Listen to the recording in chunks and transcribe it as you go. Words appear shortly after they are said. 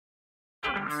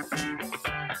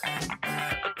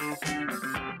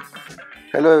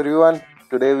Hello everyone,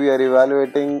 today we are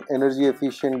evaluating energy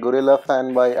efficient Gorilla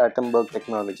fan by Atomberg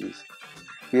Technologies.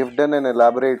 We have done an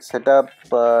elaborate setup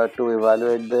to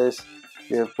evaluate this.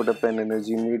 We have put up an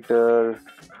energy meter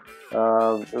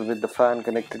with the fan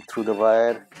connected through the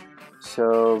wire.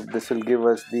 So this will give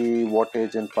us the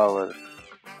wattage and power.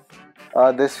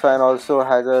 This fan also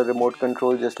has a remote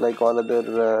control just like all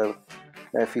other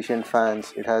efficient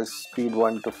fans. It has speed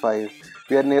 1 to 5.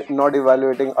 We are not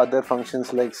evaluating other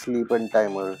functions like sleep and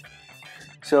timer.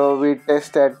 So we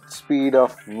test at speed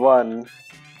of 1.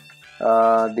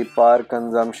 The power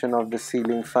consumption of the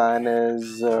ceiling fan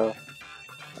is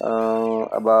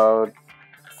about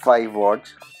 5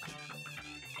 watts.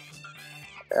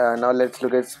 Now let's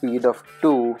look at speed of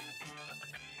 2.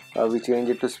 We change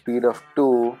it to speed of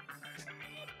 2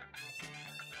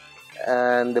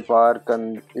 and the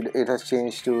it has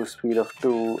changed to speed of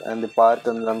 2 and the power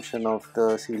consumption of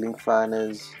the ceiling fan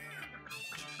is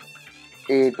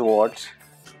 8 watts.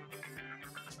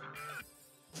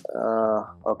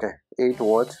 Okay, 8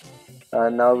 watts.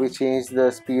 Now we change the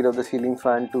speed of the ceiling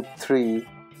fan to 3.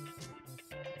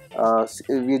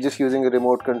 We're just using a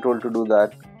remote control to do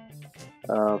that.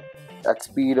 At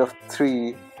speed of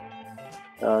 3,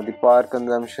 the power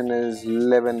consumption is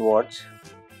 11 watts.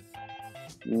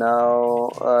 Now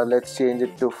let's change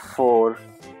it to 4.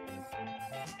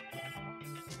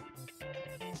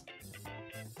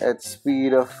 At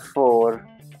speed of 4,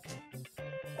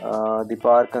 the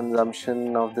power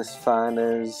consumption of this fan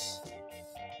is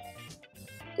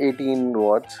 18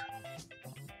 watts.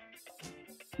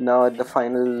 Now at the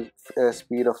final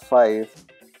speed of 5,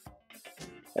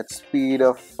 at speed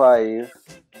of 5,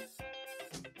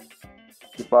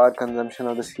 the power consumption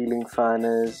of the ceiling fan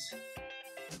is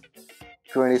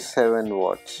 27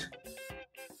 watts.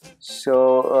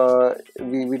 So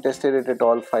we tested it at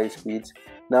all 5 speeds.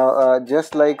 Now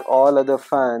just like all other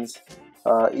fans,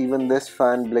 even this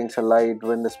fan blinks a light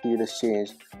when the speed is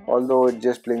changed, although it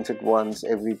just blinks it once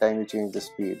every time you change the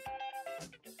speed.